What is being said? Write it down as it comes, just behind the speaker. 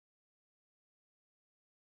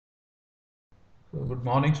So good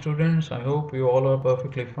morning, students. I hope you all are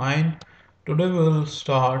perfectly fine. Today we will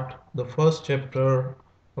start the first chapter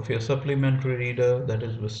of your supplementary reader, that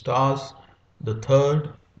is Vistas, the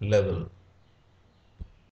third level.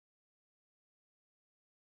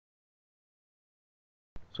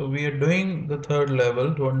 So we are doing the third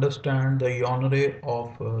level to understand the genre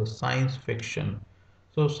of science fiction.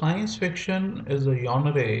 So science fiction is a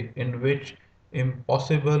genre in which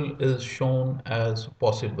impossible is shown as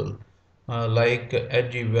possible, like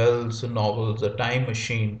H.G. Wells' novels *A Time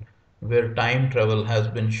Machine*, where time travel has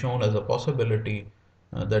been shown as a possibility.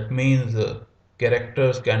 That means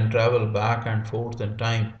characters can travel back and forth in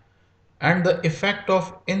time, and the effect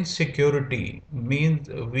of insecurity means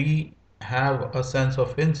we have a sense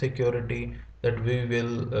of insecurity that we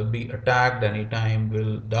will be attacked anytime,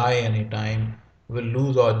 will die anytime, will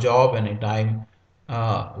lose our job anytime.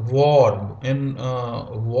 War. In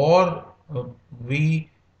war, we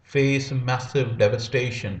face massive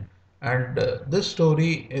devastation. And this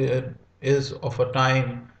story is of a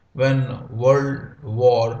time when World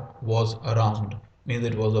War was around, means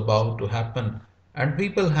it was about to happen. And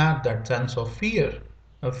people had that sense of fear.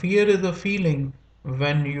 Fear is a feeling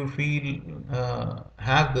when you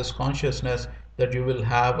have this consciousness that you will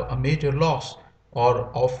have a major loss or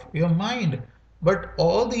of your mind. But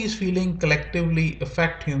all these feelings collectively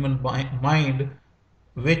affect human mind,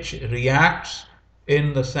 which reacts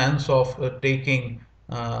in the sense of taking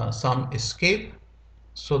some escape,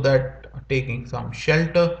 so that taking some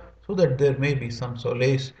shelter, so that there may be some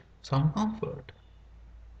solace, some comfort.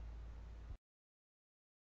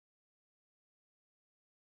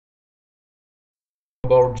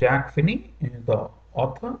 About Jack Finney, the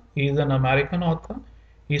author. He is an American author.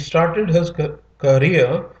 He started his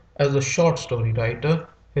career as a short story writer.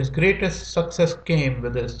 His greatest success came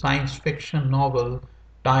with his science fiction novel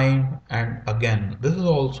Time and Again. This is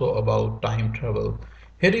also about time travel.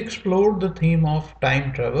 He explored the theme of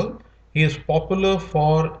time travel. He is popular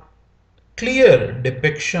for clear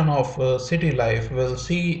depiction of city life. We'll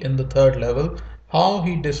see in the third level how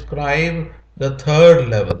he described the third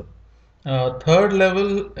level. Third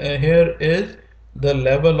level here is the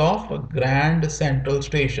level of Grand Central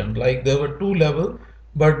Station. Like there were two levels,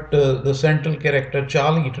 but the central character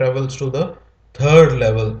Charlie travels to the third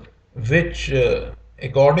level, which,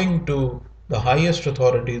 according to the highest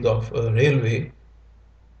authorities of railway,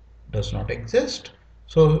 does not exist.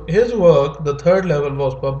 So his work, The Third Level,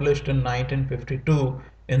 was published in 1952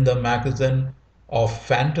 in the magazine of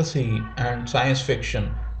fantasy and science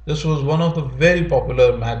fiction. This was one of the very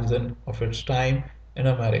popular magazine of its time in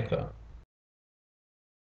America.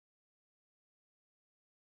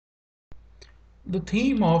 The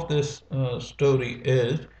theme of this story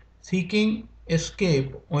is seeking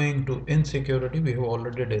escape owing to insecurity. We have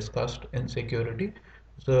already discussed insecurity,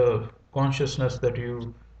 the consciousness that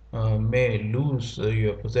you may lose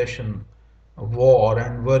your possession, war,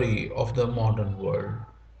 and worry of the modern world.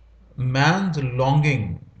 Man's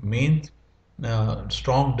longing means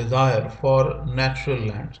strong desire for natural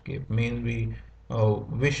landscape, means we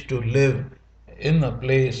wish to live in a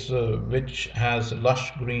place which has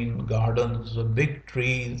lush green gardens, big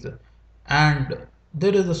trees, and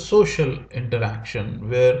there is a social interaction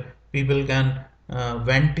where people can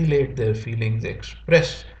ventilate their feelings,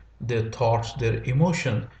 express their thoughts, their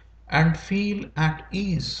emotions, and feel at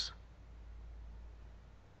ease.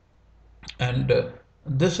 And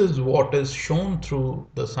this is what is shown through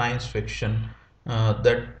the science fiction,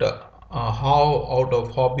 that how out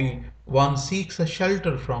of hobby one seeks a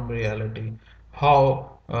shelter from reality,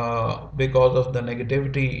 how because of the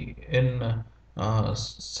negativity in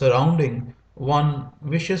surrounding, one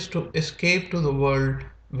wishes to escape to the world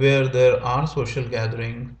where there are social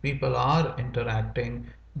gatherings, people are interacting,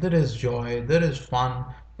 there is joy, there is fun,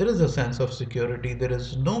 there is a sense of security, there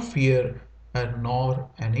is no fear and nor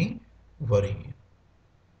any worry.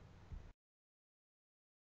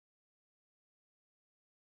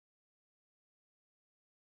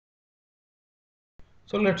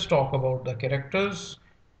 So let's talk about the characters.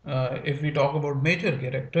 If we talk about major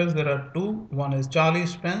characters, there are two. One is Charlie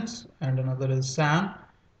Spence and another is Sam,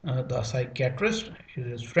 the psychiatrist. He's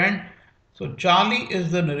his friend. So Charlie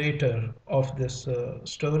is the narrator of this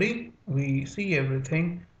story. We see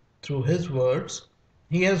everything through his words.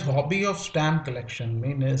 He has hobby of stamp collection.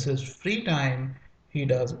 Means his free time he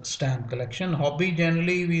does stamp collection. Hobby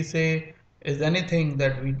generally we say is anything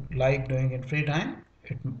that we like doing in free time.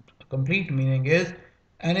 It complete meaning is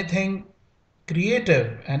anything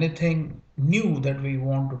creative, anything new that we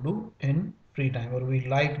want to do in free time or we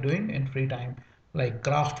like doing in free time, like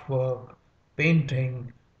craft work,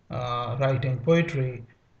 painting, writing poetry,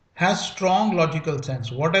 has strong logical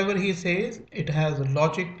sense. Whatever he says, it has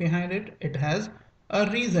logic behind it, it has a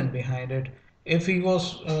reason behind it. If he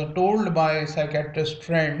was told by a psychiatrist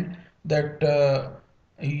friend that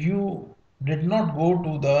you did not go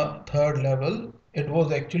to the third level, it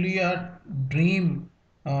was actually a dream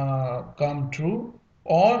come true,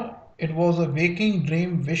 or it was a waking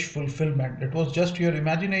dream wish fulfillment. It was just your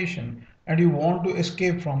imagination, and you want to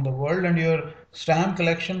escape from the world, and your stamp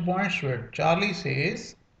collection points to it. Charlie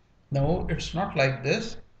says, no, it's not like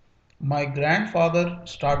this. My grandfather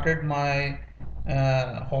started my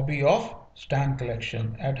hobby of stamp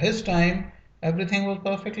collection. At his time, everything was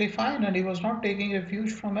perfectly fine and he was not taking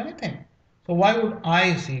refuge from anything. So, why would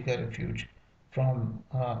I seek a refuge from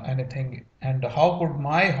anything? And how could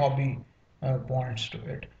my hobby points to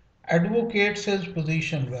it? Advocates his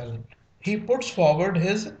position well. He puts forward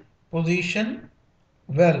his position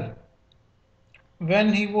well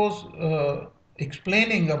when he was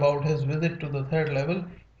explaining about his visit to the third level,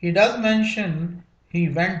 he does mention he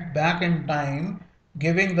went back in time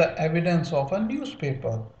giving the evidence of a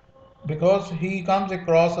newspaper because he comes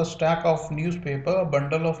across a stack of newspaper, a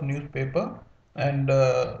bundle of newspaper, and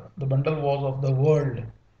the bundle was of the world.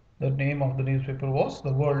 The name of the newspaper was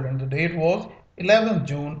The World, and the date was 11th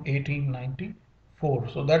June 1894.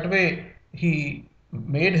 So that way he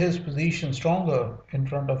made his position stronger in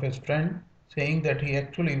front of his friend, saying that he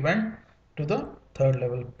actually went to the third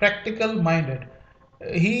level. Practical minded.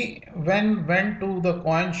 He when went to the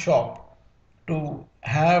coin shop to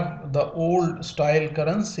have the old style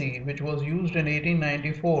currency which was used in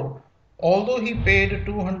 1894, although he paid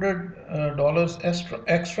 $200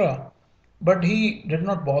 extra, but he did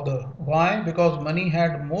not bother. Why? Because money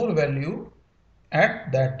had more value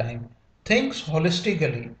at that time. Thinks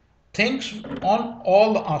holistically, thinks on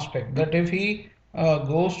all the aspects that if he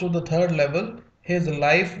goes to the third level, his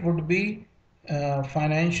life would be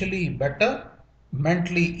financially better,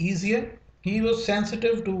 mentally easier. He was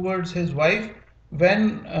sensitive towards his wife.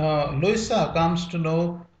 When Louisa comes to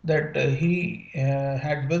know that he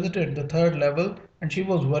had visited the third level and she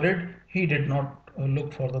was worried, he did not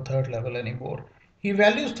look for the third level anymore. He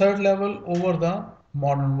values third level over the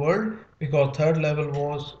modern world because third level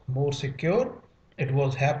was more secure, it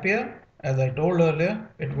was happier. As I told earlier,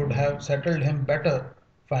 it would have settled him better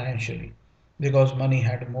financially because money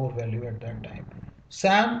had more value at that time.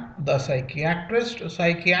 Sam, the psychiatrist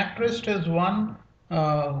is one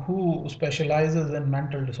who specializes in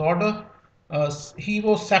mental disorder. He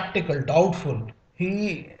was skeptical, doubtful.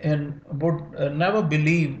 He would never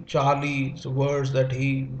believe Charlie's words that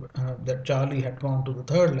Charlie had gone to the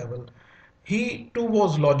third level. He too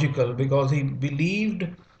was logical because he believed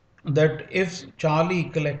that if Charlie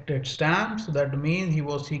collected stamps, that means he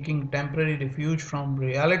was seeking temporary refuge from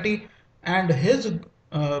reality, and his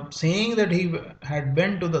saying that he had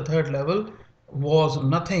been to the third level was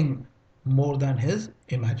nothing more than his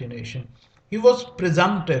imagination. He was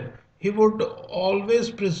presumptive. He would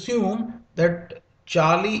always presume that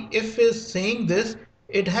Charlie, if he is saying this,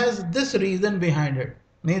 it has this reason behind it.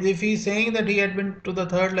 Means if he is saying that he had been to the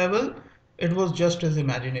third level, it was just his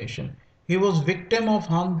imagination. He was victim of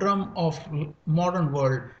humdrum of modern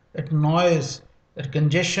world, that noise, that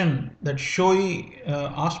congestion, that showy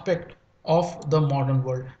aspect of the modern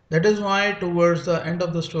world. That is why towards the end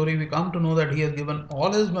of the story we come to know that he has given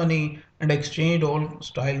all his money and exchanged all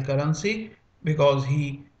style currency because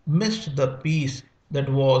he missed the peace that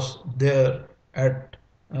was there at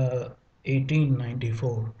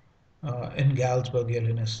 1894 in Galsburg,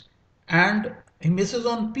 Illinois. And he misses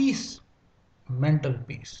on peace, mental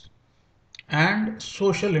peace and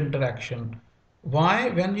social interaction. Why?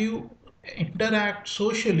 When you interact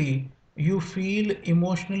socially, you feel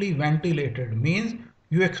emotionally ventilated, means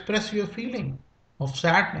you express your feeling of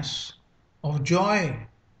sadness, of joy,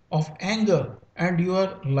 of anger, and you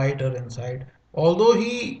are lighter inside. Although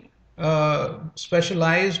he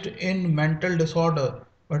specialized in mental disorder,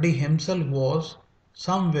 but he himself was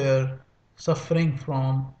somewhere suffering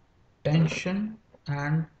from tension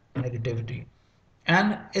and negativity.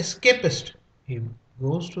 An escapist. He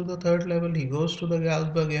goes to the third level, he goes to the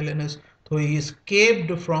Galsberg alienist, so he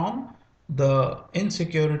escaped from the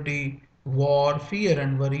insecurity, war, fear,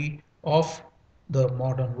 and worry of the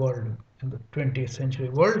modern world. In the 20th century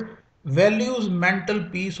world, values mental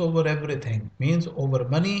peace over everything, means over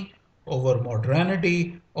money, over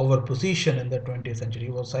modernity, over position in the 20th century.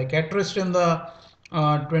 He was psychiatrist in the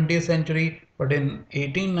 20th century, but in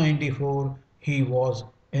 1894 he was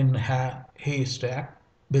in haystack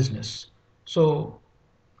business. So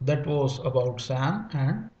that was about Sam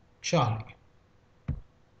and Charlie.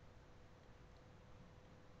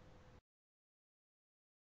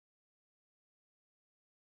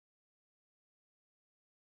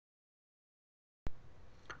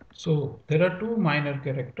 So there are two minor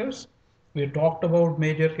characters. We talked about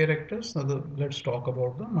major characters. Now let's talk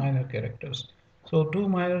about the minor characters. So two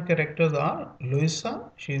minor characters are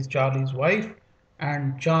Louisa, she is Charlie's wife,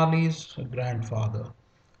 and Charlie's grandfather.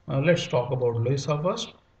 Let's talk about Louisa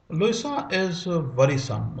first. Louisa is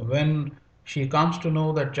worrisome. When she comes to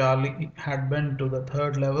know that Charlie had been to the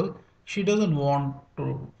third level, she doesn't want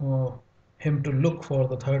him to look for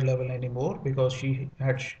the third level anymore because she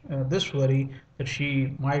had this worry that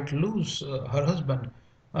she might lose her husband.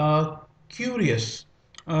 Uh, Curious.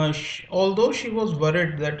 Although she was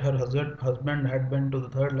worried that her husband had been to the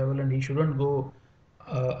third level and he shouldn't go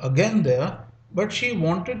again there, but she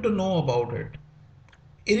wanted to know about it.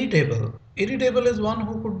 Irritable. Irritable is one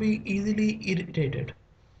who could be easily irritated.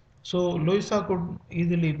 So Louisa could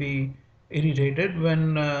easily be irritated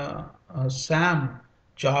when Sam,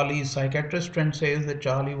 Charlie's psychiatrist friend, says that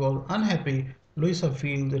Charlie was unhappy. Louisa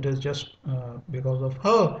feels it is just because of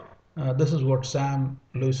her. This is what Sam,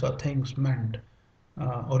 Louisa thinks meant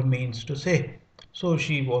or means to say. So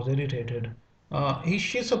she was irritated.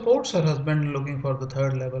 She supports her husband looking for the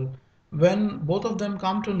third level. When both of them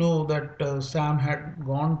come to know that Sam had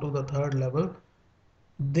gone to the third level,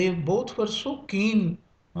 they both were so keen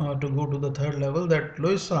to go to the third level that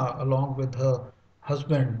Louisa, along with her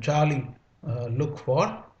husband Charlie, look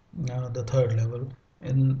for the third level.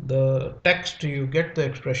 In the text, you get the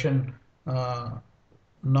expression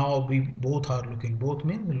now we both are looking. Both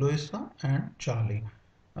means Louisa and Charlie.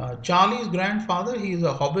 Charlie's grandfather, he is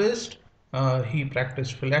a hobbyist. He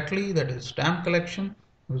practiced philately, that is stamp collection.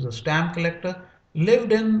 He was a stamp collector.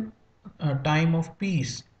 Lived in a time of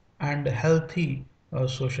peace and healthy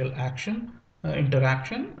social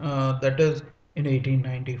interaction. That is in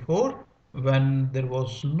 1894, when there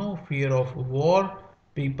was no fear of war.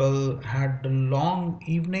 People had a long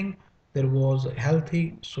evening. There was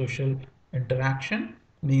healthy social interaction,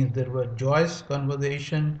 means there were joyous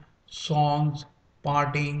conversation, songs,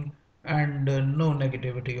 partying, and no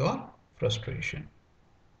negativity or frustration.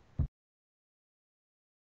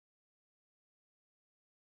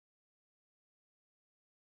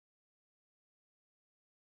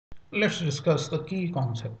 Let's discuss the key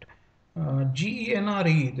concept.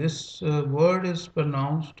 Genre, this word is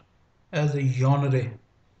pronounced as a genre,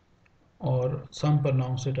 or some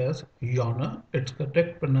pronounce it as genre. Its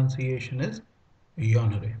correct pronunciation is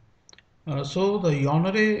genre. So the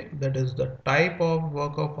genre, that is the type of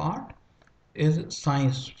work of art, is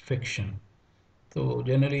science fiction. So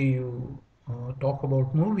generally you talk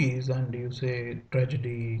about movies and you say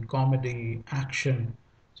tragedy, comedy, action.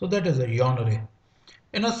 So that is a genre.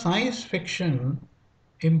 In a science fiction,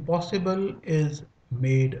 impossible is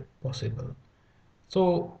made possible.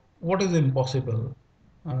 So what is impossible?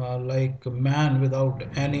 Like a man without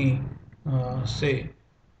any, say,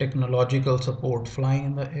 technological support flying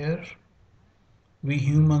in the air, we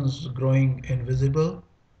humans growing invisible,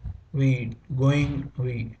 we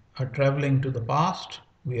are traveling to the past,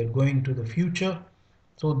 we are going to the future.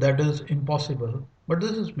 So that is impossible, but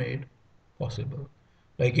this is made possible.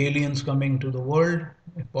 Like aliens coming to the world,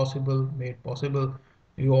 impossible made possible.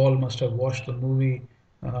 You all must have watched the movie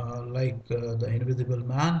like The Invisible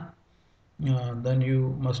Man. Then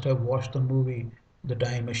you must have watched the movie The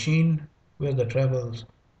Time Machine, where the travels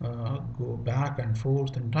go back and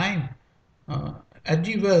forth in time. Uh,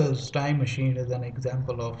 H.G. Wells' Time Machine is an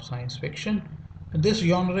example of science fiction. This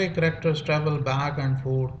genre characters travel back and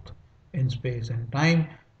forth in space and time.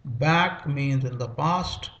 Back means in the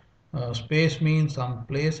past, space means some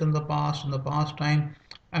place in the past time,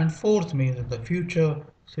 and forth means in the future,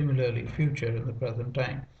 similarly, future in the present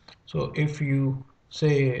time. So if you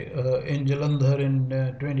say in Jalandhar in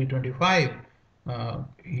 2025,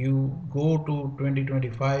 you go to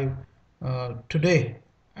 2025 today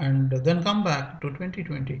and then come back to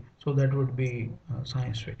 2020. So that would be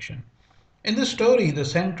science fiction. In the story, the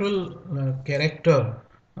central character,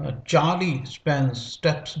 Charlie Spence,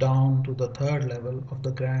 steps down to the third level of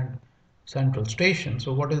the Grand Central Station.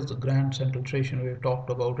 So, what is the Grand Central Station? We've talked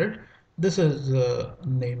about it. This is the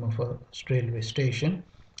name of a railway station.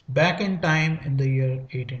 Back in time in the year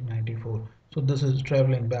 1894. So, this is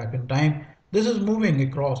traveling back in time. This is moving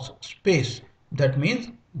across space. That means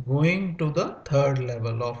going to the third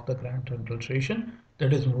level of the Grand Central Station,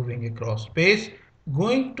 that is moving across space,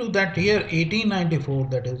 going to that year 1894,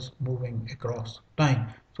 that is moving across time.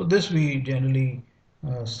 So this we generally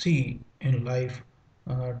see in life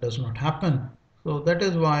does not happen. So that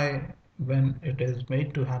is why when it is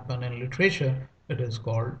made to happen in literature, it is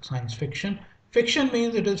called science fiction. Fiction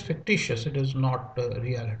means it is fictitious, it is not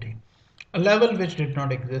reality. A level which did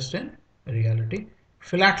not exist in reality.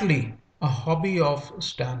 Philately, a hobby of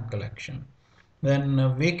stamp collection.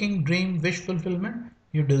 Then waking dream wish fulfillment,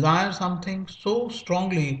 you desire something so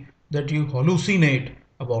strongly that you hallucinate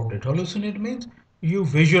about it. Hallucinate means you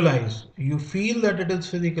visualize, you feel that it is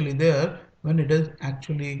physically there when it is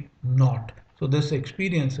actually not. So this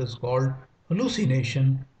experience is called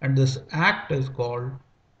hallucination, and this act is called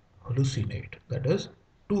hallucinate. That is,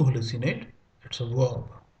 to hallucinate, it's a verb.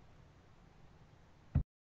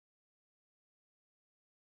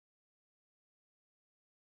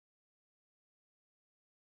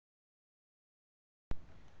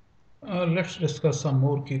 Let's discuss some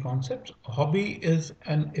more key concepts. Hobby is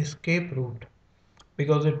an escape route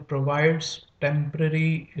because it provides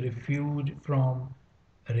temporary refuge from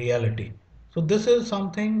reality. So, this is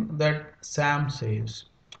something that Sam says.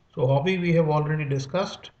 So, hobby we have already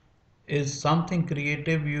discussed is something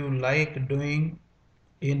creative you like doing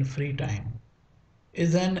in free time,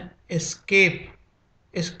 is an escape.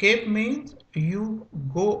 Escape means you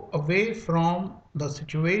go away from the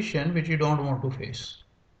situation which you don't want to face.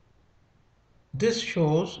 This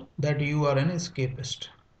shows that you are an escapist.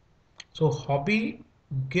 So, hobby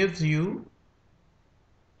gives you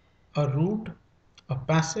a route, a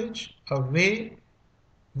passage, a way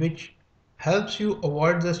which helps you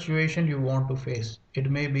avoid the situation you want to face. It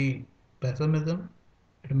may be pessimism,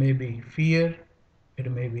 it may be fear, it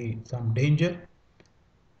may be some danger.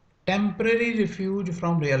 Temporary refuge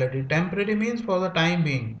from reality. Temporary means for the time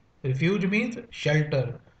being. Refuge means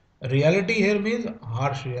shelter. Reality here means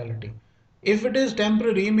harsh reality. If it is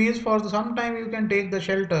temporary means for some time you can take the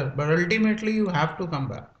shelter, but ultimately you have to come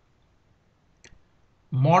back.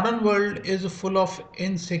 Modern world is full of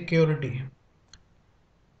insecurity.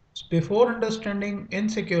 Before understanding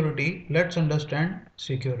insecurity, let's understand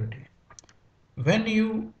security. When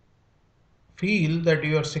you feel that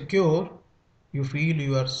you are secure, you feel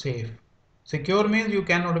you are safe. Secure means you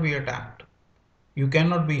cannot be attacked. You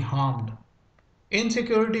cannot be harmed.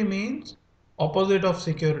 Insecurity means opposite of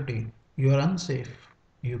security. You are unsafe.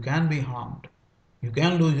 You can be harmed. You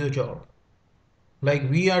can lose your job. Like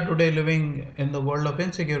we are today living in the world of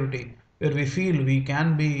insecurity, where we feel we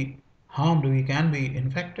can be harmed, we can be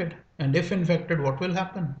infected. And if infected, what will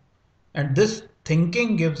happen? And this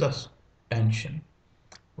thinking gives us tension.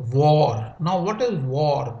 War. Now, what is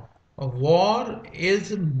war? A war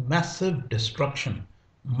is massive destruction,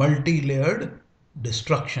 multi layered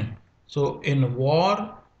destruction. So, in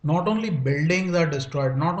war, not only buildings are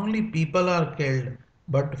destroyed, not only people are killed,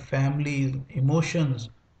 but families, emotions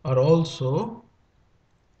are also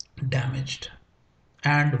damaged.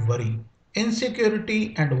 And worry.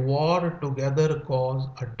 Insecurity and war together cause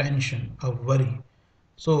a tension, a worry.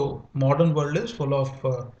 So modern world is full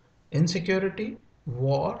of insecurity,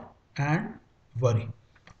 war, and worry.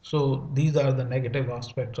 So these are the negative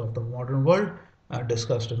aspects of the modern world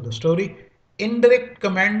discussed in the story. Indirect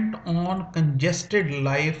comment on congested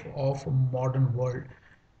life of modern world.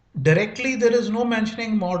 Directly, there is no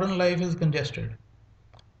mentioning modern life is congested.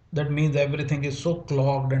 That means everything is so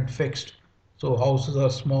clogged and fixed. So houses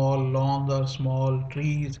are small, lawns are small,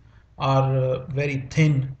 trees are very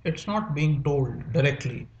thin. It's not being told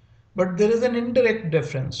directly. But there is an indirect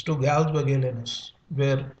difference to Galsberg Illness,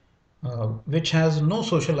 where which has no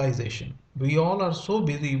socialization. We all are so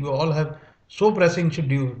busy, we all have so pressing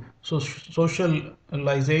schedule. So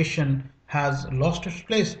socialization has lost its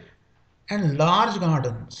place. And large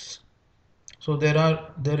gardens, so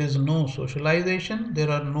there is no socialization, there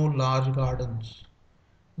are no large gardens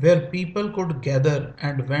where people could gather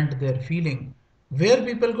and vent their feeling. Where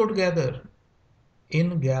people could gather?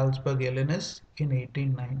 In Galsberg, Illinois in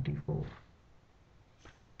 1894.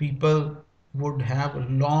 People would have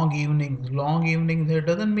long evenings. Long evenings here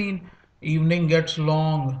doesn't mean evening gets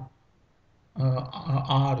long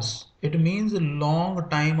hours. It means a long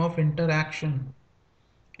time of interaction,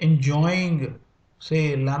 enjoying,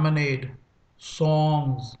 say, lemonade,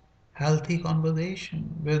 songs, healthy conversation,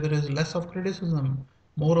 where there is less of criticism,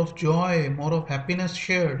 more of joy, more of happiness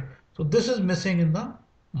shared. So, this is missing in the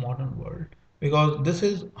modern world because this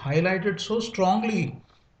is highlighted so strongly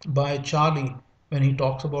by Charlie when he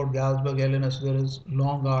talks about Galsberg, Illinois. There is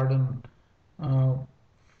long garden, uh,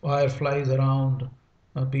 fireflies around,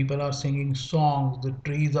 people are singing songs, the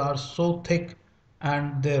trees are so thick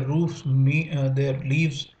and their leaves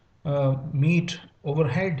meet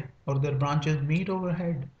overhead or their branches meet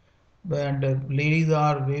overhead and ladies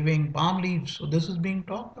are waving palm leaves. So this is being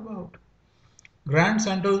talked about. Grand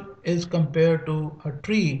Central is compared to a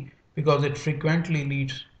tree because it frequently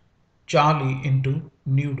leads Charlie into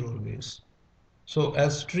new doorways. So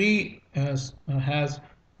as tree has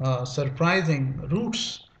surprising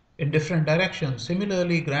roots in different directions,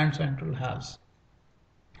 similarly Grand Central has.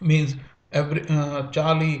 Means every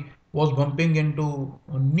Charlie was bumping into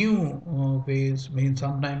new ways. Means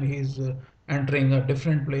sometime he's entering a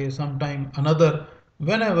different place, sometime another.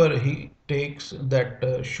 Whenever he takes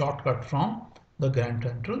that shortcut from the Grand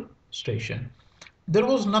Central Station, there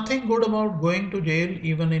was nothing good about going to jail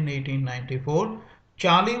even in 1894.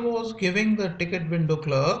 Charlie was giving the ticket window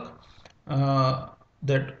clerk uh,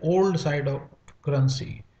 that old side of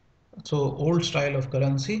currency, so old style of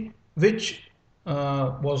currency, which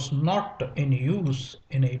was not in use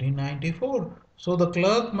in 1894. So the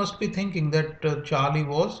clerk must be thinking that Charlie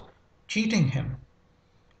was cheating him.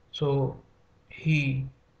 So he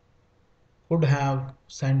could have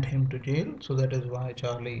sent him to jail. So that is why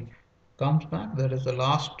Charlie comes back. That is the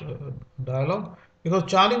last dialogue. Because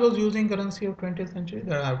Charlie was using currency of 20th century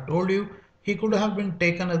that I have told you, he could have been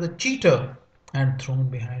taken as a cheater and thrown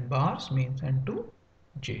behind bars, means sent to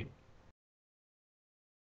jail.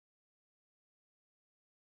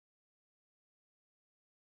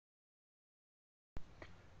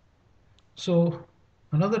 So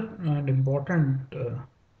another and important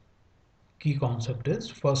key concept is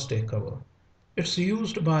first day cover. It's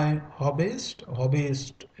used by hobbyists.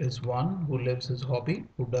 Hobbyist is one who lives his hobby,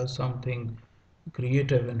 who does something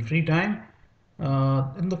creative in free time.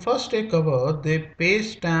 In the first day cover, they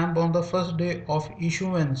paste stamp on the first day of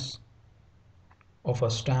issuance of a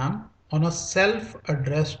stamp on a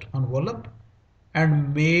self-addressed envelope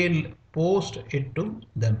and mail post it to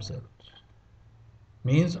themselves.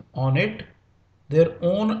 Means on it their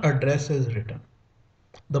own address is written.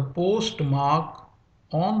 The postmark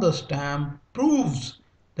on the stamp proves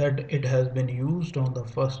that it has been used on the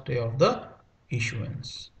first day of the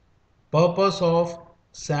issuance. Purpose of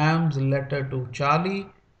Sam's letter to Charlie.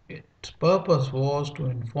 Its purpose was to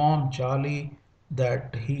inform Charlie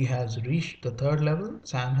that he has reached the third level.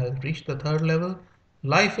 Sam has reached the third level.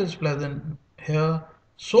 Life is pleasant here,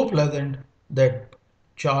 so pleasant that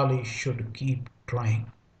Charlie should keep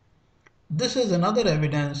trying. This is another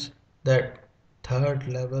evidence that third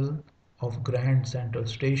level of Grand Central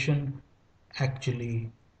Station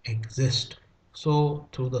actually exist. So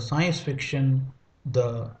through the science fiction,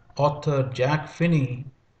 the author Jack Finney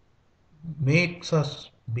makes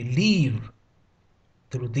us believe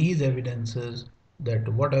through these evidences that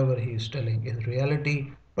whatever he is telling is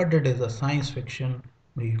reality, but it is a science fiction.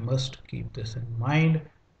 We must keep this in mind.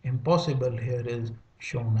 Impossible here is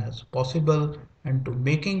shown as possible, and to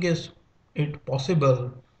making it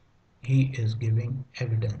possible, he is giving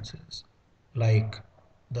evidences like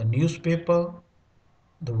the newspaper,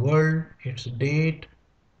 the world, its date,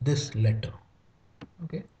 this letter.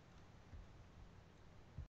 Okay.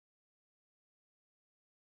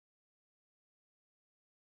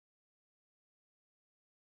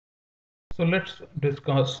 So let's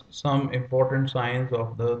discuss some important signs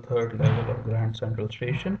of the third level of Grand Central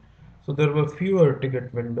Station. So there were fewer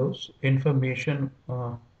ticket windows, information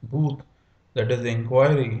booth, that is the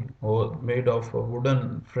inquiry, or made of a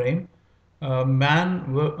wooden frame.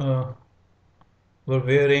 Man were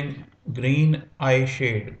wearing green eye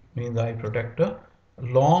shade, means eye protector,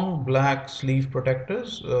 long black sleeve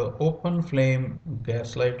protectors, open flame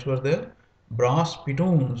gas lights were there, brass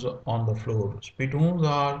spittoons on the floor. Spittoons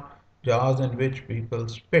are jars in which people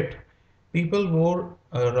spit. People wore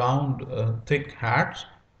round, thick hats.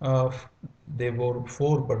 Uh, they wore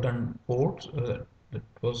four-button coats. That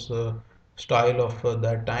was style of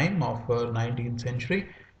that time of 19th century,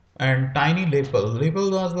 and tiny lapels.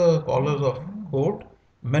 Lapels are the collars of coat.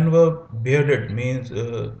 Men were bearded, means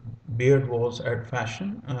beard was in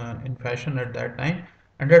fashion at that time,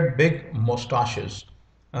 and had big mustaches.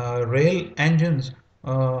 Rail engines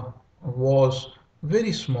was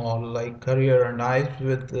very small, like carrier and ice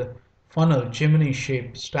with funnel chimney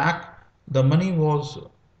shaped stack. The money was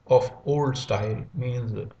of old style,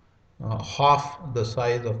 means half the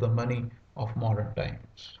size of the money of modern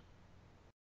times.